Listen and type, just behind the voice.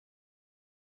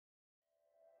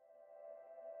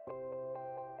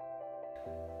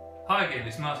Hi again,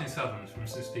 it's Martin Southon from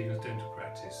St Stephen's Dental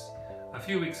Practice. A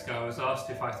few weeks ago I was asked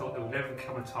if I thought there would ever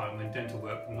come a time when dental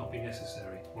work would not be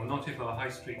necessary. Well, not if our high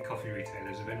street coffee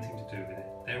retailers have anything to do with it.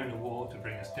 They're in a war to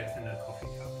bring us death in a coffee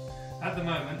cup. At the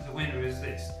moment the winner is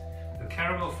this, the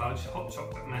Caramel Fudge Hot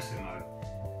Chocolate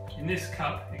Massimo. In this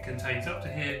cup it contains up to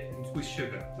here with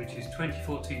sugar, which is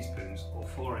 24 teaspoons or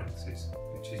 4 ounces,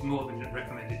 which is more than the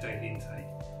recommended daily intake.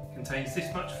 It contains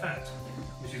this much fat,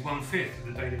 which is 1/5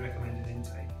 of the daily recommended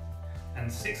intake,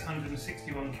 and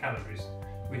 661 calories,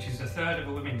 which is 1/3 of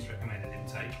a woman's recommended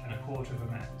intake and 1/4 of a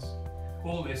man's.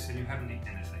 All this and you haven't eaten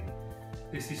anything.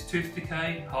 This is tooth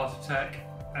decay, heart attack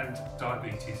and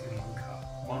diabetes in one cup.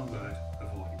 One word,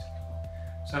 avoid.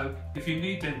 So if you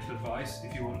need dental advice,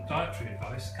 if you want dietary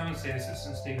advice, come and see us at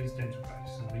St Stephen's Dental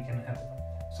Practice and we can help.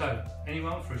 So,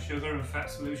 anyone for a sugar and fat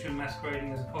solution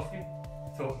masquerading as a coffee?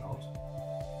 Thought not.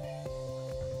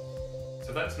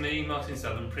 So that's me, Martin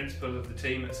Southon, Principal of the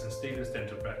team at St Stephen's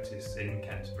Dental Practice in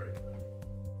Canterbury.